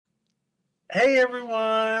Hey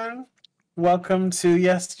everyone! Welcome to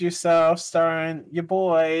Yes Yourself, starring your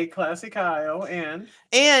boy Klassy Kyle and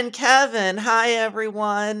And Kevin, hi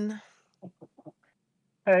everyone.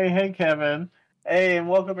 hey Kevin. Hey, and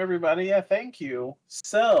welcome everybody. Yeah, thank you.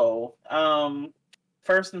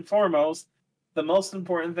 First and foremost, the most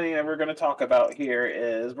important thing that we're going to talk about here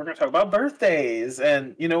is we're going to talk about birthdays.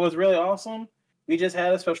 And you know what's really awesome? We just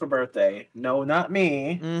had a special birthday. No, not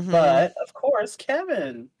me, Mm-hmm. but of course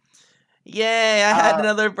Kevin. Yay, I had Uh,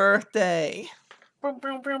 another birthday. boom,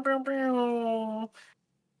 boom, boom, boom, boom.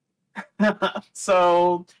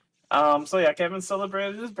 so so yeah, Kevin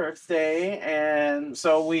celebrated his birthday, and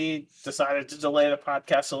so we decided to delay the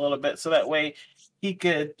podcast a little bit so that way he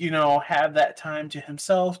could, have that time to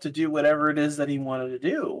himself to do whatever it is that he wanted to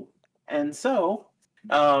do. And so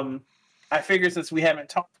um I figured since we haven't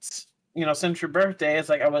talked, since your birthday, it's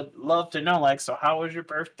like I would love to know, like, so how was your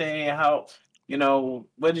birthday?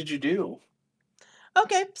 What did you do?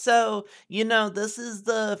 Okay, so, this is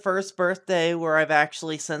the first birthday where I've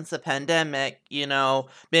actually, since the pandemic,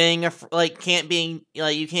 being you can't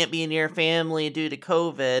be near family due to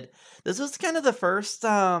COVID. This was kind of the first,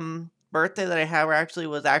 birthday that I had where I actually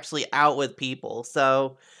was actually out with people.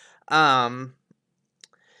 Um,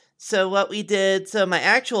 So what we did, so my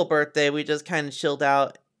actual birthday, we just kind of chilled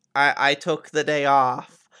out. I took the day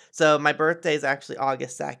off. So my birthday is actually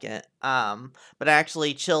August 2nd. But I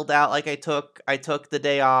actually chilled out, like I took the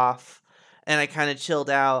day off and I kind of chilled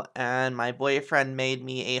out, and my boyfriend made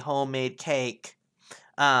me a homemade cake.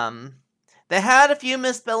 Um they had a few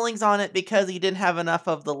misspellings on it because he didn't have enough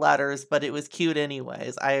of the letters, but it was cute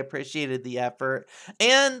anyways. I appreciated the effort,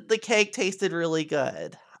 and the cake tasted really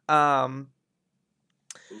good. Um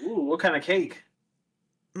Ooh, what kind of cake?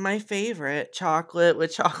 My favorite, chocolate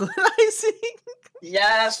with chocolate icing.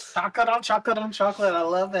 Yes, chocolate on chocolate on chocolate. I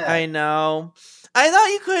love I that. know. I thought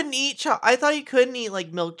you couldn't eat,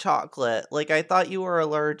 like, milk chocolate. Like, I thought you were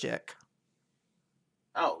allergic.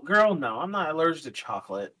 Oh, girl, no, I'm not allergic to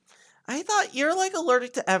chocolate. I thought you're, like,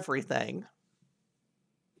 allergic to everything.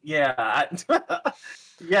 Yeah,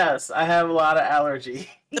 yes, I have a lot of allergy.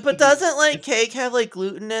 But doesn't, like, cake have, like,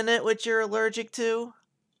 gluten in it, which you're allergic to?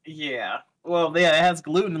 Yeah, well, yeah, it has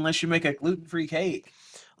gluten unless you make a gluten-free cake.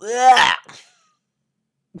 Blech.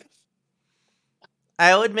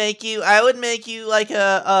 I would make you like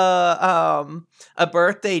a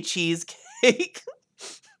birthday cheesecake.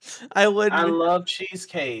 I I would. love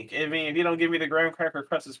cheesecake. I mean, if you don't give me the graham cracker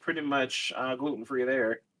crust, it's pretty much gluten-free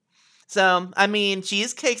there. So, I mean,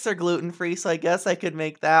 cheesecakes are gluten free, so I guess I could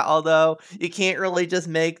make that, although you can't really just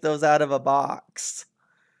make those out of a box.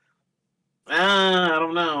 I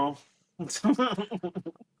don't know.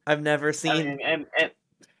 I've never I seen. mean, and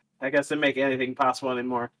I guess they make anything possible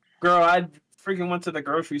anymore. Girl, I freaking went to the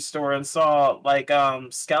grocery store and saw like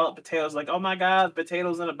scalloped potatoes. Like, oh my god,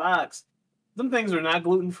 potatoes in a box. Them things are not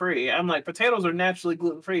gluten free. I'm like, potatoes are naturally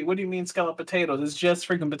gluten free. What do you mean scalloped potatoes? It's just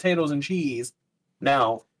freaking potatoes and cheese.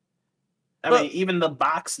 No, I mean But, even the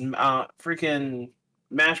box freaking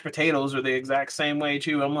mashed potatoes are the exact same way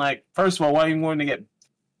too. I'm like, first of all, why are you going to get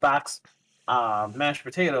box mashed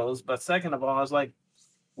potatoes? But second of all, I was like,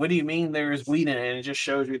 what do you mean there's wheat in it? And it just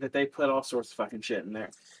shows you that they put all sorts of fucking shit in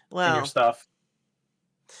there in your well, stuff.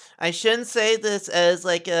 I shouldn't say this as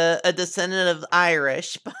like a descendant of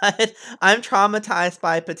Irish, but I'm traumatized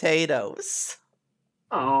by potatoes.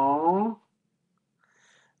 Oh.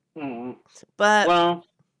 Hmm. But Well,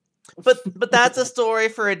 but that's a story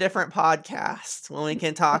for a different podcast when we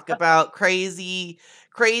can talk about crazy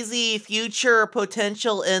future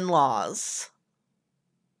potential in-laws.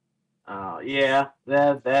 yeah,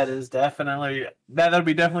 that is definitely that'll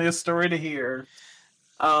be definitely a story to hear.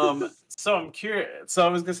 So I'm curious. So I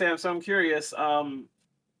was gonna say, I'm curious.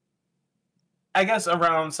 I guess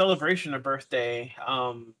around celebration of birthday.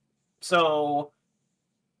 So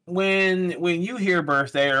when you hear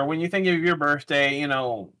birthday or when you think of your birthday,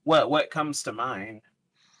 what comes to mind?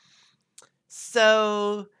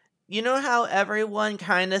 So, you know how everyone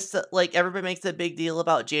kind of like everybody makes a big deal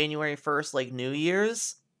about January 1st, like New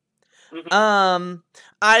Year's? Hmm. Um,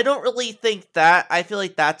 I don't really think that. I feel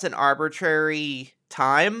like that's an arbitrary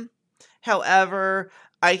time. However,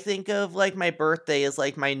 I think of like my birthday as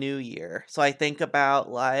like my new year. So I think about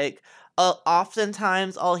like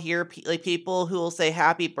oftentimes I'll hear like people who will say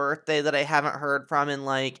happy birthday that I haven't heard from in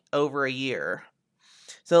like over a year.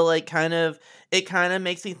 So like it kind of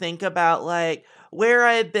makes me think about like where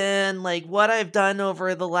I've been, like what I've done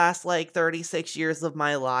over the last like 36 years of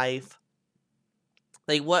my life.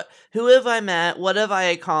 Like who have I met? What have I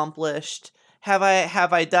accomplished? Have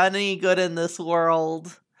I done any good in this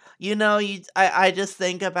world? I just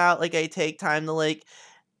think about like I take time to like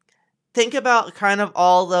think about kind of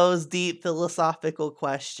all those deep philosophical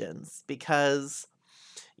questions, because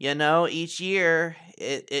each year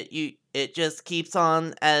it just keeps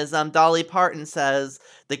on, as Dolly Parton says,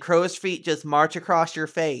 the crow's feet just march across your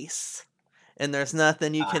face, and there's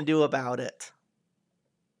nothing you can do about it.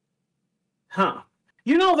 Huh.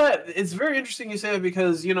 You know that it's very interesting you say it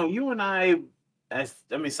because you and I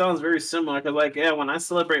mean, sounds very similar. Because like, yeah, when I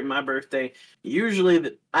celebrate my birthday,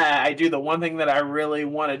 usually I do the one thing that I really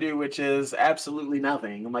want to do, which is absolutely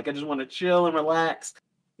nothing. I'm like, I just want to chill and relax.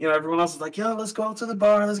 Everyone else is like, yo, let's go out to the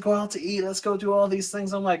bar, let's go out to eat, let's go do all these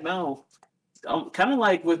things. I'm like, no. I'm kind of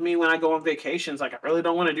like with me when I go on vacations. Like, I really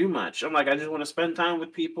don't want to do much. I'm like, I just want to spend time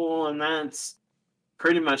with people, and that's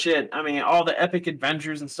pretty much it. I mean, all the epic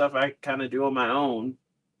adventures and stuff I kind of do on my own,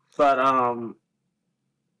 but uh,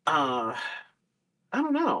 I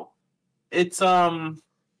don't know. It's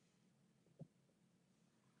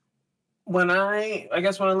when I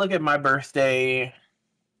guess when I look at my birthday,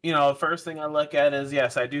 the first thing I look at is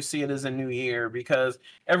yes, I do see it as a new year because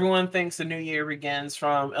everyone thinks the new year begins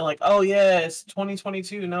from like, oh yeah, it's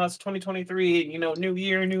 2022, now it's 2023, new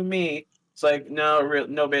year, new me. It's like no,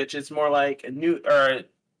 no, bitch. It's more like a new or a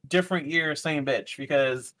different year, same bitch,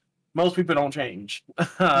 because most people don't change.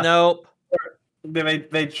 Nope.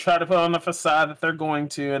 They try to put on the facade that they're going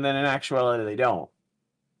to, and then in actuality they don't.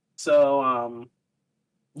 So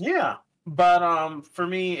yeah, but for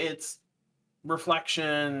me it's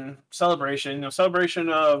reflection, celebration, celebration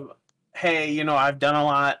of, hey, I've done a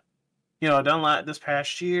lot, I've done a lot this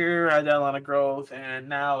past year, I've done a lot of growth, and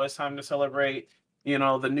now it's time to celebrate,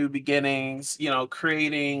 the new beginnings,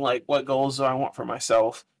 creating like what goals do I want for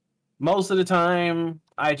myself. Most of the time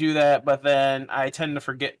I do that, but then I tend to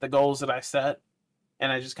forget the goals that I set,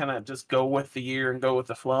 and I just kind of just go with the year and go with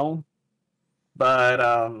the flow. But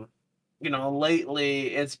lately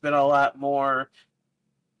it's been a lot more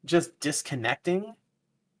just disconnecting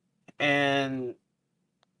and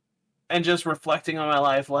just reflecting on my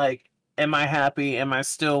life, like, am I happy, am I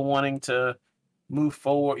still wanting to move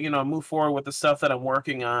forward with the stuff that I'm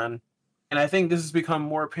working on. And I think this has become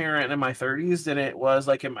more apparent in my 30s than it was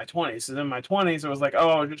like in my 20s. So in my 20s it was like, oh,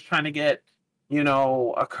 I was just trying to get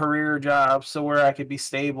a career job so where I could be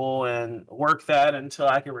stable and work that until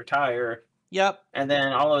I could retire. Yep. And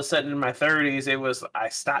then all of a sudden in my 30s, it was I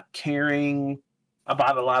stopped caring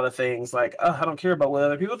about a lot of things. Like, oh, I don't care about what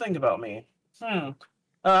other people think about me. I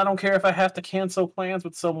don't care if I have to cancel plans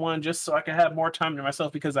with someone just so I can have more time to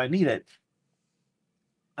myself because I need it.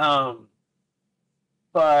 Um,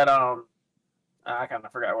 but I kind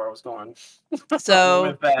of forgot where I was going So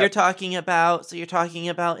with that. you're talking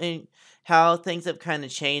about in how things have kind of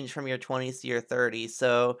changed from your 20s to your 30s.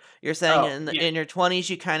 So you're saying Oh, in yeah, in your 20s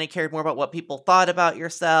you kind of cared more about what people thought about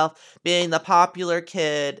yourself, being the popular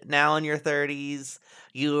kid. Now in your 30s,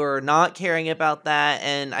 you're not caring about that,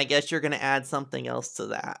 and I guess you're going to add something else to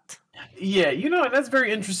that. yeah. That's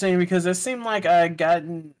very interesting because it seemed like I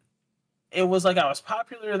gotten. It was like I was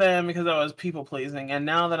popular then because I was people pleasing, and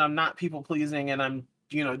now that I'm not people pleasing and I'm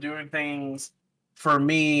doing things for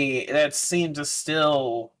me, that seems to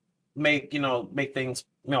still make things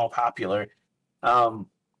popular. Um,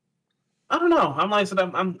 I don't know. I'm like I said,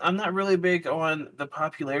 I'm not really big on the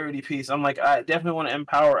popularity piece. I'm like I definitely want to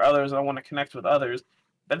empower others. I want to connect with others,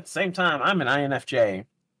 but at the same time, I'm an INFJ.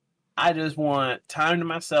 I just want time to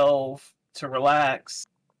myself to relax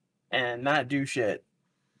and not do shit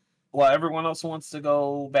while everyone else wants to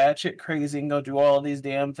go batshit crazy and go do all these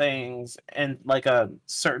damn things in like a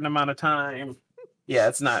certain amount of time. Yeah,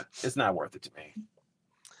 it's not worth it to me.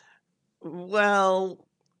 Well,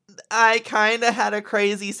 I kind of had a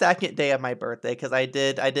crazy second day of my birthday because I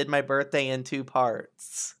did my birthday in two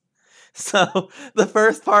parts. So the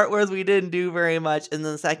first part was we didn't do very much, and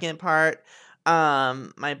then the second part,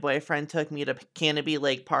 my boyfriend took me to Canopy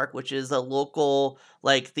Lake Park, which is a local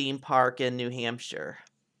like theme park in New Hampshire.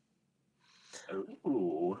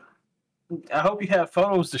 Ooh, I hope you have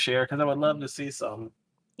photos to share because I would love to see some.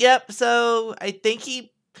 Yep. So I think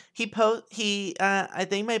I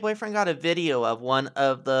think my boyfriend got a video of one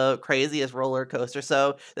of the craziest roller coasters.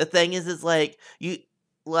 So the thing is like you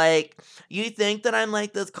think that I'm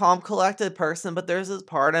like this calm collected person, but there's this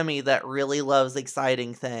part of me that really loves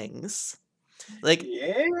exciting things. Like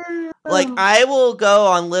Yeah. I will go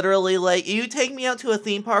on literally, like, you take me out to a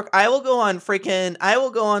theme park, I will go on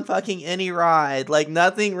fucking any ride. Like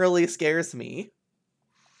nothing really scares me.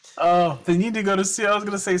 Oh, they need to go to see. I was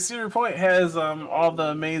gonna say Cedar Point has all the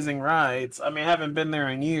amazing rides. I mean, I haven't been there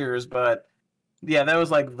in years, but yeah, that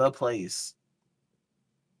was like the place.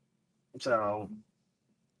 So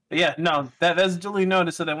but yeah, no, that's duly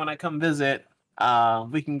noted so that when I come visit,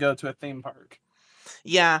 we can go to a theme park.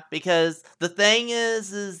 Yeah, because the thing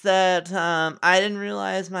is that I didn't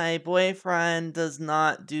realize my boyfriend does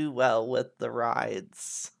not do well with the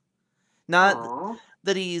rides. Not Aw.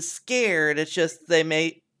 that he's scared, it's just they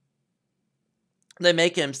make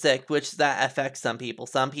him sick, which that affects some people.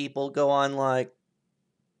 Some people go on like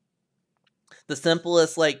the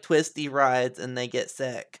simplest like twisty rides and they get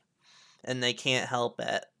sick and they can't help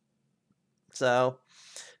it. So,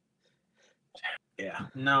 Yeah.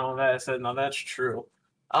 No, that's true.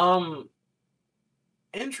 Um,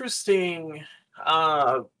 interesting.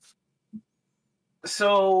 Uh,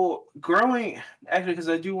 so growing actually, because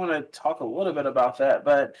I do want to talk a little bit about that,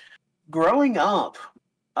 but growing up,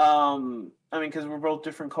 I mean, because we're both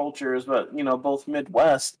different cultures, but both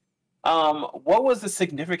Midwest. What was the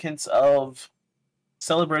significance of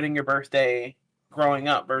celebrating your birthday growing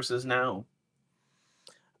up versus now?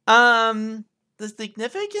 um the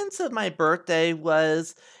significance of my birthday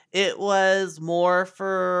was it was more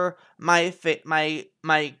for my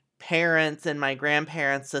parents and my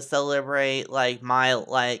grandparents to celebrate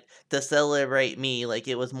to celebrate me, like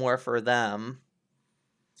it was more for them.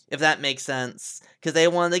 If that makes sense, because they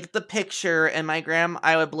wanted to get the picture, and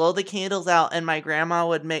I would blow the candles out, and my grandma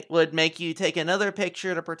would make you take another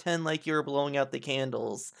picture to pretend like you were blowing out the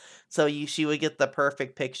candles, so she would get the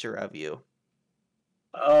perfect picture of you.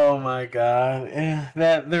 Oh my God.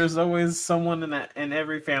 That there's always someone in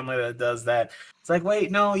every family that does that. It's like,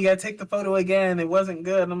 wait, no, you gotta take the photo again. It wasn't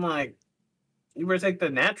good. I'm like, you better take the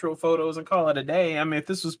natural photos and call it a day. I mean, if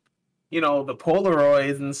this was, the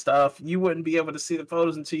Polaroids and stuff, you wouldn't be able to see the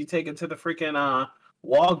photos until you take it to the freaking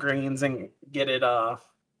Walgreens and get it and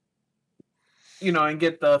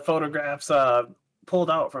get the photographs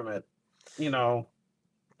pulled out from it, you know.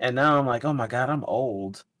 And now I'm like, oh my God, I'm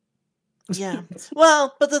old. Yeah.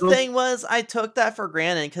 Well, but the Those thing was, I took that for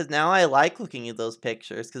granted because now I like looking at those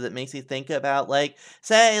pictures because it makes me think about, like,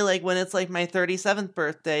 say, like, when it's like my 37th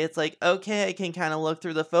birthday, it's like, okay, I can kind of look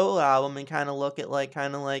through the photo album and kind of look at, like,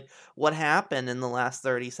 kind of like what happened in the last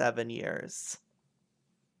 37 years.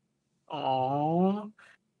 Oh,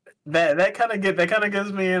 that kind of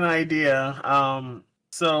gives me an idea.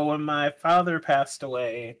 So when my father passed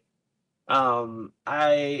away,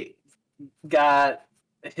 I got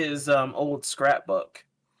his old scrapbook,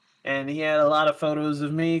 and he had a lot of photos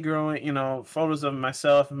of me growing, photos of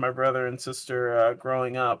myself and my brother and sister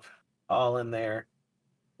growing up, all in there,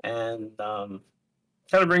 and kind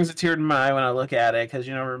of brings a tear to my eye when I look at it because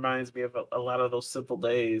it reminds me of a lot of those simple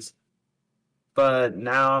days. But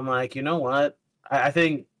now I'm like, you know what? I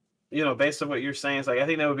think, based on what you're saying, it's like I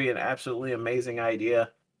think that would be an absolutely amazing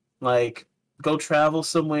idea. Like, go travel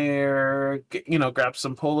somewhere, grab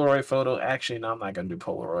some Polaroid photo. Actually, no, I'm not gonna do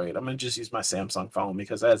Polaroid. I'm gonna just use my Samsung phone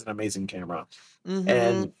because that has an amazing camera.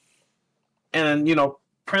 Mm-hmm. And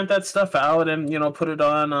print that stuff out and put it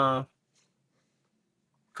on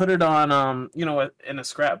in a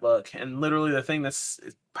scrapbook. And literally the thing that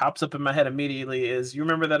pops up in my head immediately is, you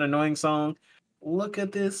remember that annoying song, look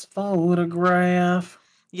at this photograph.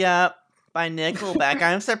 Yep. By Nickelback.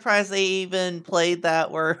 I'm surprised they even played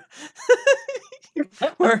that where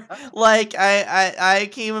like I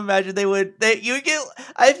can't even imagine they you would get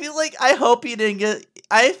I feel like I hope you didn't get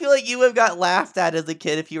I feel like you would have got laughed at as a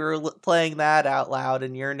kid if you were playing that out loud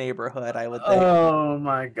in your neighborhood, I would think. Oh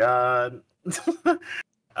my God.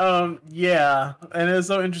 Yeah, and it was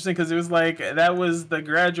so interesting because it was like that was the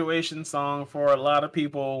graduation song for a lot of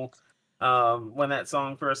people when that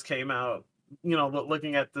song first came out,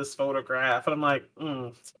 looking at this photograph, and I'm like,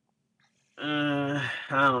 I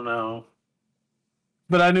don't know.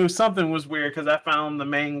 But I knew something was weird because I found the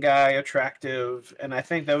main guy attractive, and I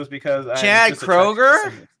think that was because I'm Chad just attracted to Kroger?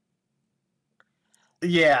 singers.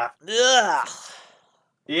 Yeah, Ugh.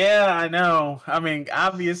 yeah, I know. I mean,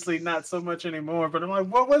 obviously not so much anymore, but I'm like,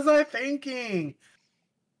 what was I thinking?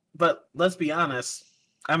 But let's be honest.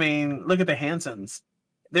 I mean, look at the Hansons.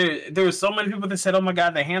 There were so many people that said, "Oh my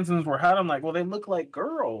God, the Hansons were hot." I'm like, well, they look like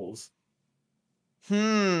girls.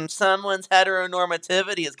 Someone's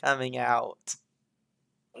heteronormativity is coming out.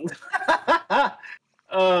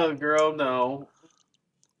 Oh, girl, no.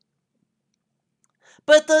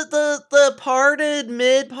 But the parted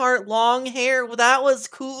mid part long hair, that was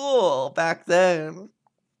cool back then.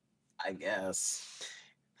 I guess.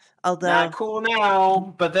 Not Although, cool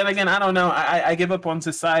now. But then again, I don't know. I give up on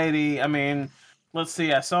society. I mean, let's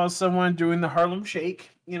see. I saw someone doing the Harlem Shake.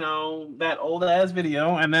 That old ass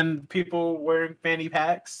video, and then people wearing fanny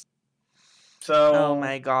packs. oh So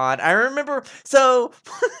my god. I remember so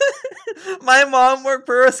my mom worked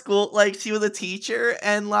for a school, like she was a teacher,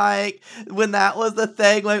 and like when that was the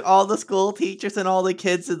thing, like all the school teachers and all the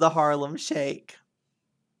kids did the Harlem Shake.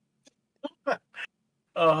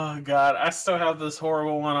 Oh god, I still have this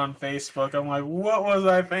horrible one on Facebook. I'm like, what was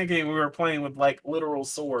I thinking? We were playing with like literal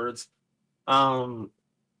swords. Um,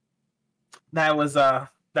 that was that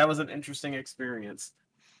was an interesting experience.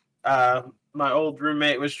 Uh, my old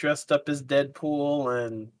roommate was dressed up as Deadpool,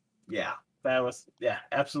 and yeah, that was yeah,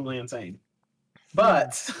 absolutely insane. Hmm.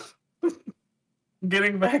 But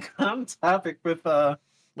getting back on topic with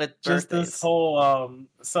With just this birthdays. whole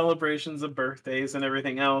celebrations of birthdays and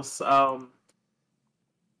everything else.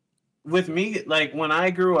 With me, like when I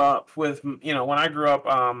grew up with when I grew up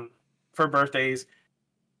for birthdays,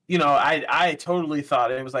 I totally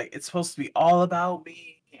thought it was like it's supposed to be all about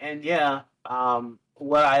me. And yeah,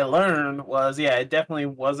 what I learned was yeah, it definitely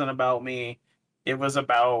wasn't about me. It was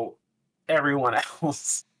about everyone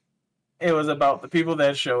else. It was about the people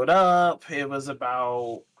that showed up. It was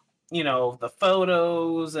about the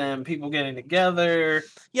photos and people getting together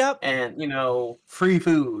Yep. and free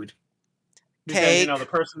food because Cake. the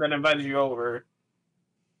person that invited you over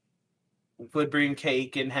would bring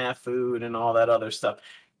cake and have food and all that other stuff.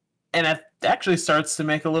 And it actually starts to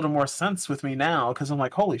make a little more sense with me now because I'm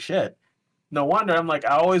like, holy shit. No wonder. I'm like,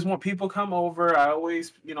 I always want people come over. I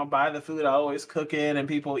always, buy the food. I always cook it and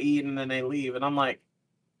people eat and then they leave. And I'm like,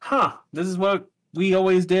 huh, this is what we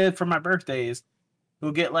always did for my birthdays.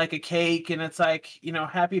 We'll get like a cake and it's like,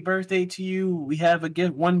 happy birthday to you. We have a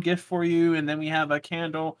gift, one gift for you, and then we have a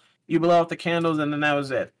candle. You blow out the candles and then that was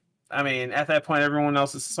it. I mean, at that point, everyone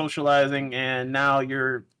else is socializing and now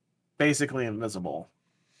you're basically invisible.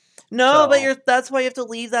 No, but So, that's why you have to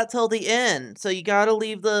leave that till the end. So you got to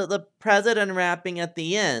leave the present unwrapping at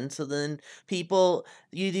the end. So then people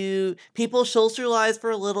socialize for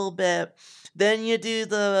a little bit. Then you do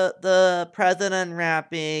the present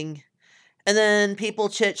unwrapping, and then people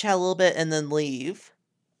chit chat a little bit and then leave.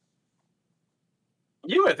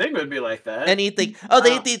 you would think it would be like And that. eat the oh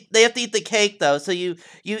Uh, they have to eat the cake though. So you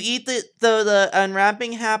eat the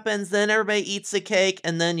unwrapping happens, then everybody eats the cake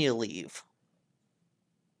and then you leave.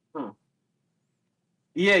 hmm.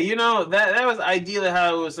 Yeah, that was ideally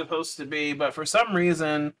how it was supposed to be, but for some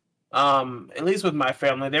reason, at least with my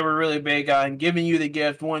family, they were really big on giving you the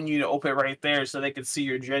gift, wanting you to open it right there so they could see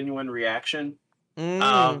your genuine reaction. Mm.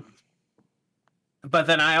 Um, but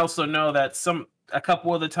then I also know that a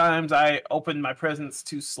couple of the times I opened my presents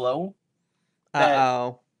too slow. That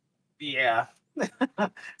Uh-oh. yeah.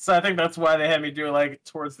 So I think that's why they had me do it like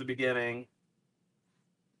towards the beginning.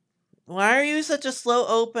 Why are you such a slow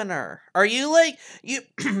opener? Are you like you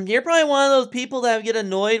you're probably one of those people that I get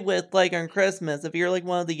annoyed with like on Christmas if you're like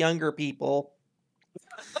one of the younger people.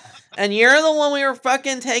 And you're the one we were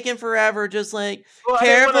fucking taking forever just like Well,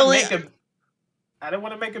 carefully. I didn't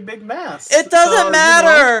want to make a big mess. It doesn't So,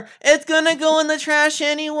 matter. It's going to go in the trash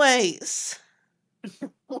anyways.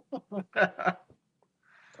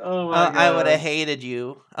 Oh my I would have god. hated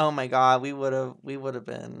you. Oh my god, we would have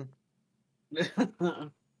been.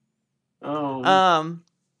 um, Um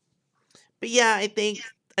but yeah, I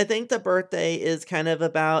think the birthday is kind of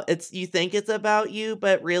about it's you think it's about you,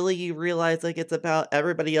 but really you realize like it's about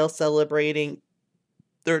everybody else celebrating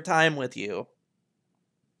their time with you.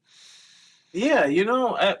 yeah,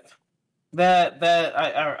 that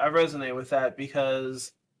I resonate with that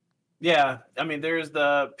because yeah, I mean there's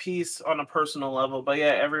the piece on a personal level, but yeah,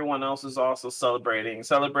 everyone else is also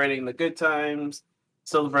celebrating the good times,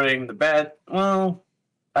 celebrating the bad. Well,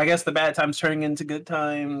 I guess the bad times turning into good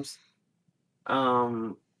times.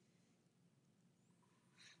 Um,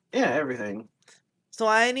 yeah, everything. So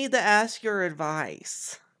I need to ask your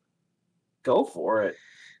advice. Go for it.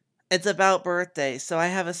 It's about birthdays. So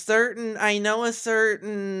I know a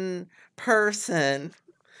certain person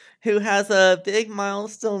who has a big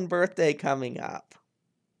milestone birthday coming up.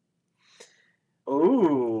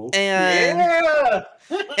 Ooh, And yeah.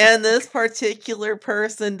 and this particular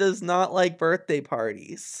person does not like birthday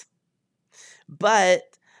parties.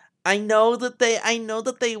 But I know that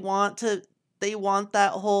they want to they want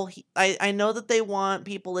that whole I know that they want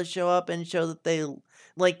people to show up and show that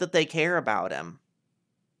they care about him.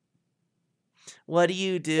 What do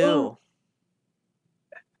you Well, do?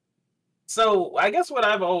 so I guess what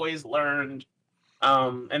I've always learned,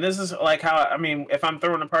 and this is like how I mean, if I'm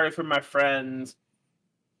throwing a party for my friends,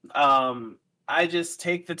 I just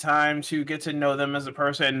take the time to get to know them as a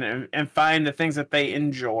person and find the things that they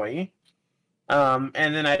enjoy, and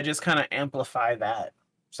then I just kind of amplify that.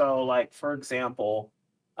 So, like for example,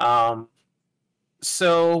 um,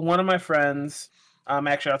 so one of my friends,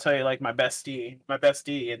 actually I'll tell you, like my bestie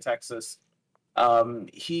in Texas,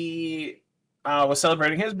 he was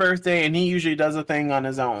celebrating his birthday, and he usually does a thing on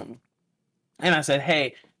his own. And I said,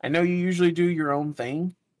 hey, I know you usually do your own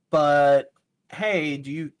thing, but hey,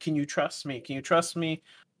 can you trust me? Can you trust me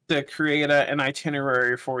to create an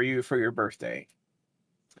itinerary for you for your birthday?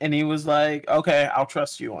 And he was like, okay, I'll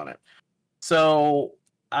trust you on it. So,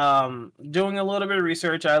 doing a little bit of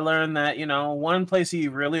research, I learned that, one place he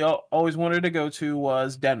really always wanted to go to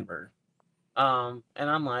was Denver. And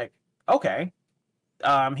I'm like, okay.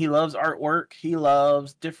 He loves artwork. He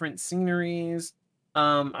loves different sceneries.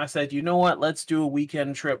 I said, you know what? Let's do a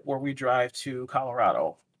weekend trip where we drive to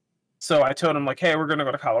Colorado. So I told him like, hey, we're gonna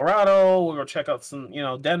go to Colorado. We'll go check out some,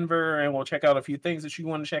 Denver, and we'll check out a few things that you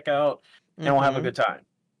want to check out, and we'll have a Mm-hmm. good time.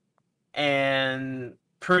 And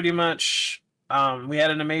pretty much, we had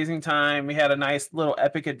an amazing time. We had a nice little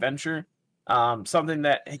epic adventure. Something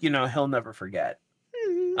that he'll never forget.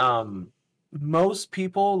 Um, Most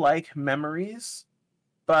people like memories,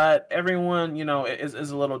 but everyone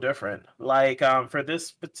is a little different. Like for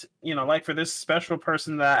this like for this special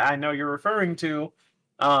person that I know you're referring to,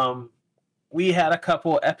 um we had a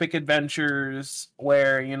couple epic adventures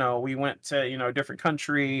where we went to a different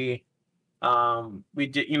country. We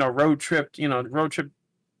did road trip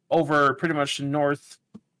over pretty much north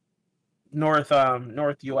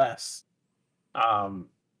US. um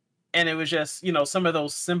and it was just some of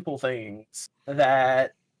those simple things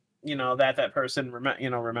that that person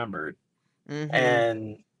remembered, Mm-hmm.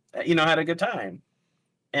 and had a good time.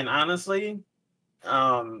 And honestly,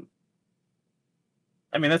 um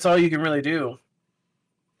I mean, that's all you can really do,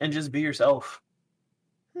 and just be yourself.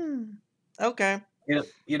 Hmm. Okay.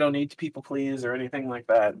 You don't need to people please or anything like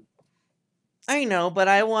that. I know, but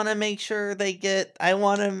I want to make sure I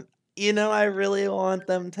want to, I really want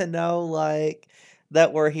them to know, like,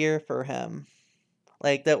 that we're here for him.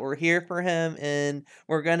 Like, that we're here for him and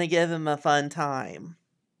we're going to give him a fun time.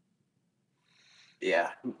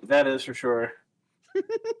 Yeah, that is for sure.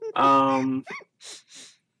 um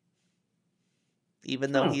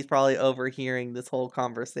Even though hmm. he's probably overhearing this whole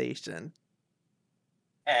conversation.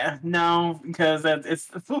 No, because that's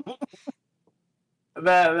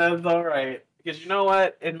all right. Because you know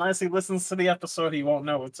what? Unless he listens to the episode, he won't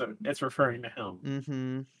know it's referring to him.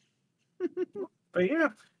 Mm-hmm. But yeah,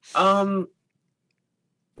 um,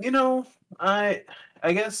 you know, I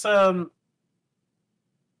I guess um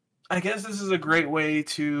I guess this is a great way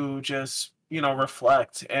to just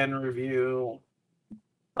reflect and review.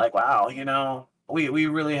 Like, wow, we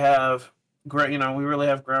really have great. We really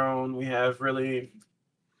have grown. We have really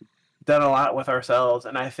done a lot with ourselves,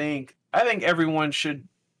 and I think everyone should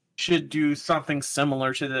do something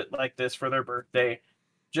similar to like this for their birthday,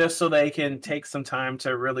 just so they can take some time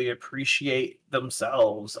to really appreciate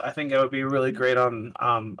themselves. I think it would be really great on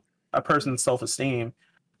a person's self-esteem,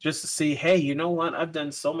 just to see, hey, you know what, I've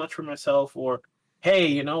done so much for myself, or hey,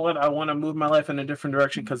 you know what, I want to move my life in a different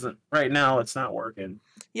direction because right now it's not working.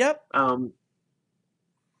 Yep. um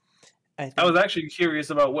I I think was actually curious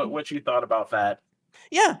about what you thought about that.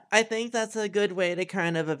 Yeah, I think that's a good way to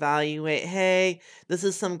kind of evaluate, hey, this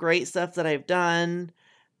is some great stuff that I've done.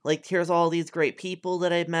 Like, here's all these great people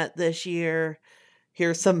that I've met this year.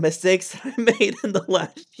 Here's some mistakes I made in the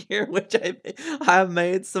last year, which I've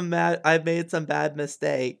made some bad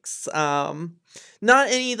mistakes. Not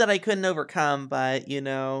any that I couldn't overcome, but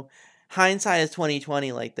hindsight is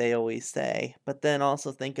 2020, like they always say. But then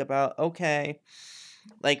also think about, okay,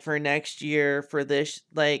 like for next year, for this,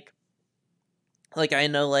 like I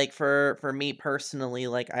know, like for me personally,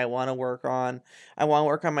 like I want to work on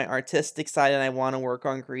my artistic side, and I want to work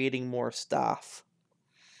on creating more stuff.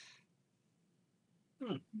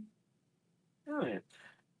 Hmm. All right.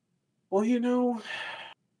 Well,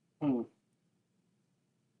 hmm,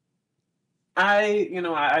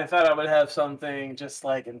 I thought I would have something just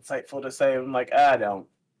like insightful to say. I'm like, I don't.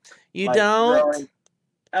 You Like, don't? girl,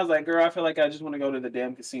 I was like, girl, I feel like I just want to go to the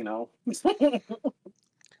damn casino.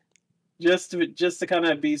 Just to kind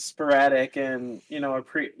of be sporadic and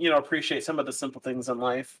appreciate some of the simple things in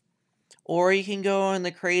life. Or you can go on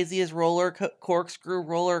the craziest corkscrew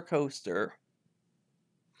roller coaster.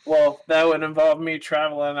 Well, that would involve me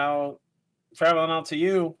traveling out to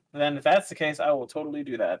you. Then if that's the case, I will totally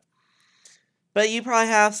do that. But you probably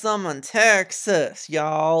have some in Texas,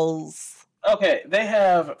 y'alls. Okay, they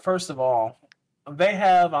have, first of all, they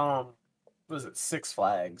have was it Six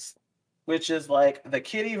Flags, which is like the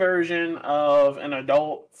kiddie version of an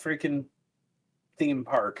adult freaking theme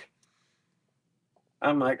park.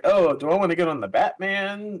 I'm like, oh, do I want to get on the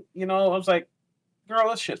Batman? I was like, girl,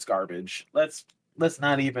 this shit's garbage. Let's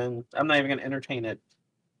not even. I'm not even gonna entertain it.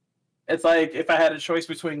 It's like if I had a choice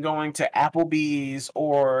between going to Applebee's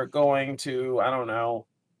or going to, I don't know,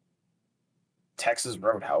 Texas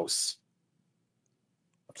Roadhouse.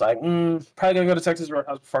 It's like, probably gonna go to Texas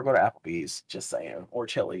Roadhouse before I go to Applebee's. Just saying, or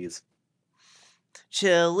Chili's.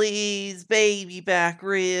 Chili's baby back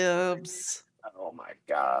ribs. Oh my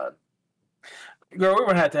god. Girl, we're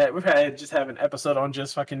gonna have to we've had to just have an episode on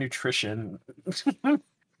just fucking nutrition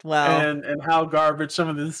Well, and how garbage some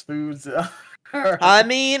of these foods are. I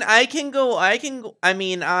mean, I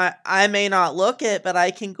mean, I may not look it, but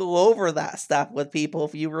I can go over that stuff with people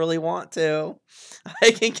if you really want to.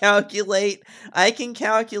 I can calculate, I can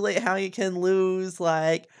calculate how you can lose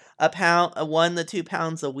like a pound, 1 to 2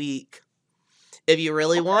 pounds a week if you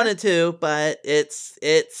really Okay. wanted to, but Okay. it's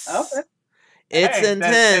Hey,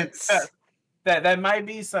 intense. that might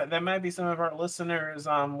be that might be some of our listeners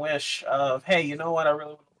wish of, hey, you know what, I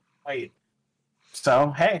really want to fight.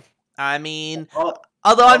 So hey, I mean, all,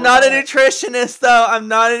 although all I'm the not a better. nutritionist, though, I'm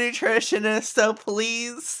not a nutritionist, so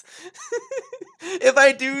please, if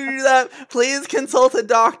I do that, please consult a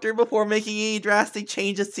doctor before making any drastic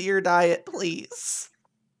changes to your diet, please.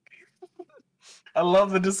 I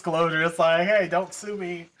love the disclosure. It's like, hey, don't sue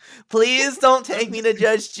me. Please don't take me to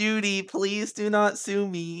Judge Judy. Please do not sue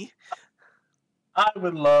me. I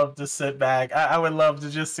would love to sit back. I would love to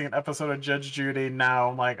just see an episode of Judge Judy now.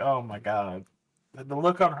 I'm like, oh my god, the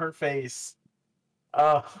look on her face.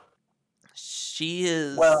 Uh,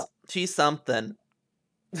 well, She's something.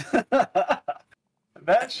 that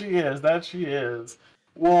she is. That she is.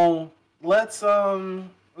 Well, let's. I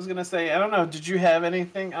was gonna say, I don't know. Did you have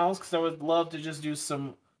anything else? Because I would love to just do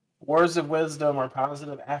some words of wisdom or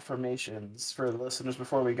positive affirmations for the listeners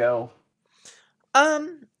before we go.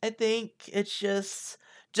 I think it's just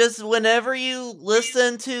whenever you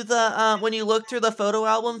listen to when you look through the photo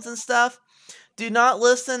albums and stuff, do not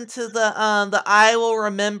listen to the I Will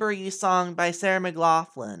Remember You song by Sarah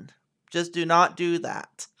McLachlan. Just do not do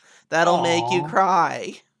that. That'll make you Aw.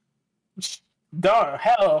 cry. Dog,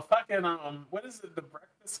 hell, fucking what is it? The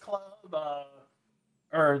Breakfast Club,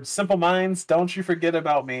 or Simple Minds. Don't you forget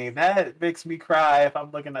about me. That makes me cry if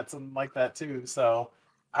I'm looking at something like that too. So,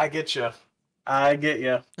 I get you. I get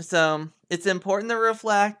you. So, it's important to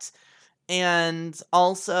reflect, and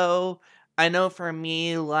also I know for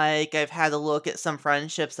me, like, I've had to look at some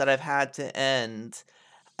friendships that I've had to end,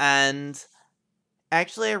 and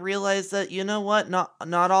actually, I realized that, you know what? Not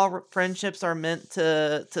all friendships are meant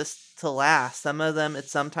to last. Some of them,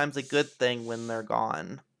 it's sometimes a good thing when they're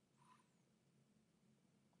gone,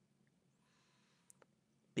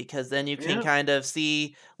 because then you can Yeah. kind of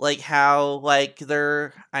see like how like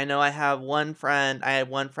they're. I know I have one friend. I had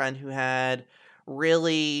one friend who had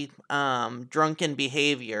really drunken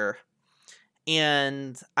behavior.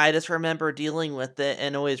 And I just remember dealing with it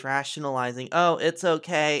and always rationalizing, oh, it's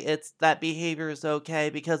okay. It's that behavior is okay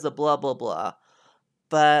because of blah blah blah.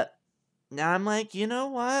 But now I'm like, you know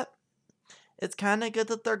what? It's kind of good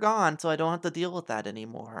that they're gone, so I don't have to deal with that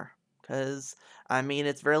anymore. Because I mean,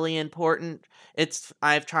 it's really important.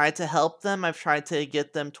 I've tried to help them. I've tried to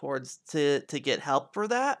get them towards to get help for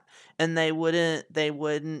that, and they wouldn't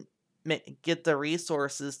get the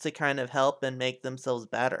resources to kind of help and make themselves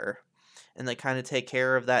better, and they kind of take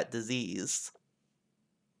care of that disease.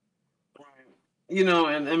 Right.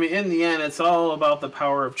 And I mean, in the end, it's all about the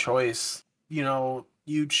power of choice. You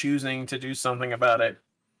choosing to do something about it.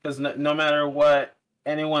 Because no matter what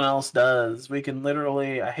anyone else does, we can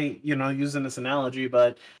literally, I hate, using this analogy,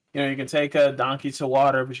 but, you can take a donkey to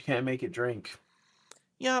water, but you can't make it drink.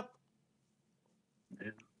 Yep.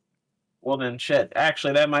 Well, then, shit.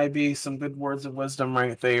 Actually, that might be some good words of wisdom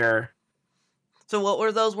right there. So what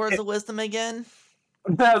were those words of wisdom again?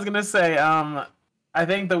 I was gonna say, I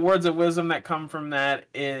think the words of wisdom that come from that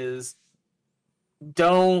is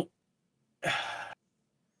don't.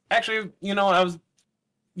 Actually,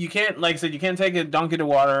 you can't, like I said, you can't take a donkey to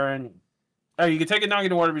water, or you can take a donkey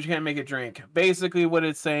to water, but you can't make it drink. Basically, what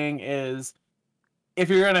it's saying is, if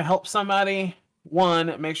you're gonna help somebody,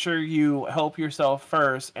 one, make sure you help yourself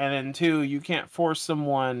first, and then two, you can't force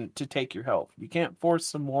someone to take your help. You can't force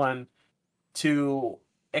someone to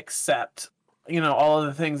accept, all of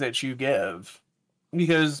the things that you give,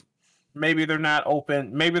 because maybe they're not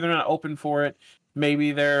open for it,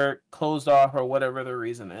 maybe they're closed off, or whatever the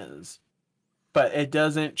reason is. But it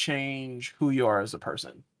doesn't change who you are as a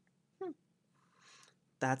person.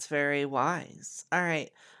 That's very wise. All right.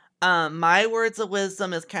 My words of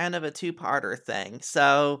wisdom is kind of a two-parter thing.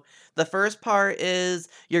 So the first part is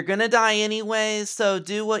you're gonna die anyways, so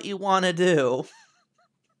do what you want to do.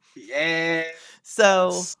 Yes.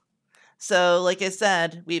 So like I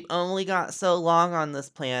said, we've only got so long on this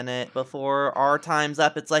planet before our time's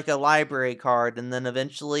up. It's like a library card, and then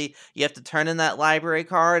eventually you have to turn in that library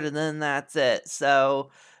card, and then that's it.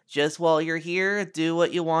 So just while you're here, do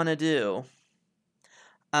what you want to do.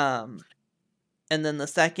 Um, and then the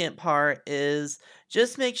second part is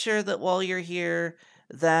just make sure that while you're here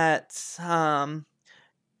that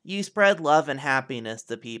you spread love and happiness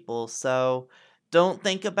to people. So don't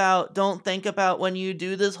think about when you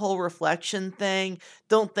do this whole reflection thing,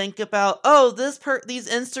 don't think about, "Oh, these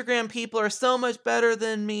Instagram people are so much better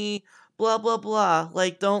than me, blah blah blah."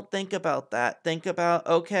 Like don't think about that. Think about,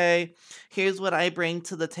 "Okay, here's what I bring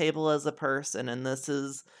to the table as a person and this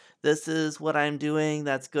is what I'm doing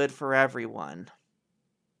that's good for everyone."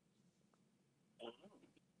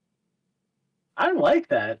 I like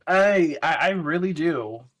that. I really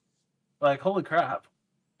do. Like, holy crap.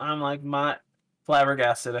 I'm like my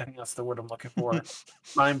flabbergasted. I think that's the word I'm looking for.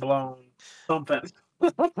 Mind blown. Something.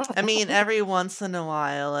 I mean, every once in a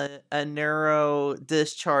while, a neuro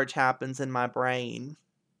discharge happens in my brain.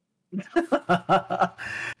 I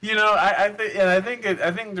think, and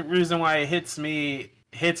I think the reason why it hits me,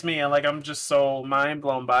 and like I'm just so mind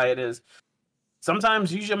blown by it is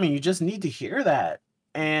sometimes I mean, you just need to hear that,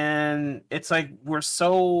 and it's like we're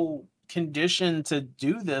so conditioned to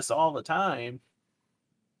do this all the time.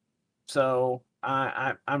 So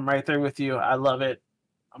I'm right there with you. I love it.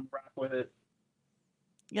 I'm rock with it.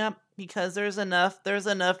 Yep, because there's enough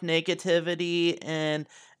negativity and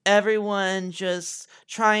everyone just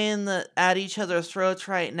trying at each other's throats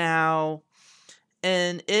right now.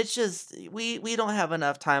 And it's just we don't have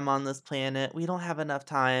enough time on this planet. We don't have enough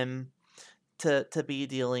time to be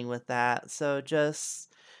dealing with that. So just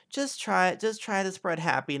try to spread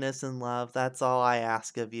happiness and love. That's all I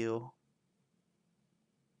ask of you.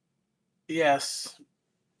 Yes.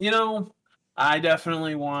 You know, I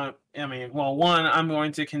definitely want, I mean, well, one, I'm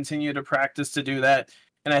going to continue to practice to do that.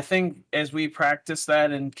 And I think as we practice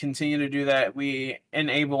that and continue to do that, we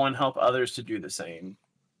enable and help others to do the same.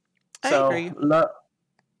 I So, agree.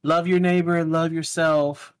 love your neighbor, love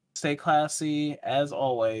yourself, stay classy as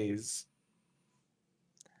always.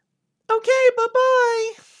 Okay,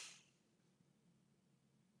 bye-bye.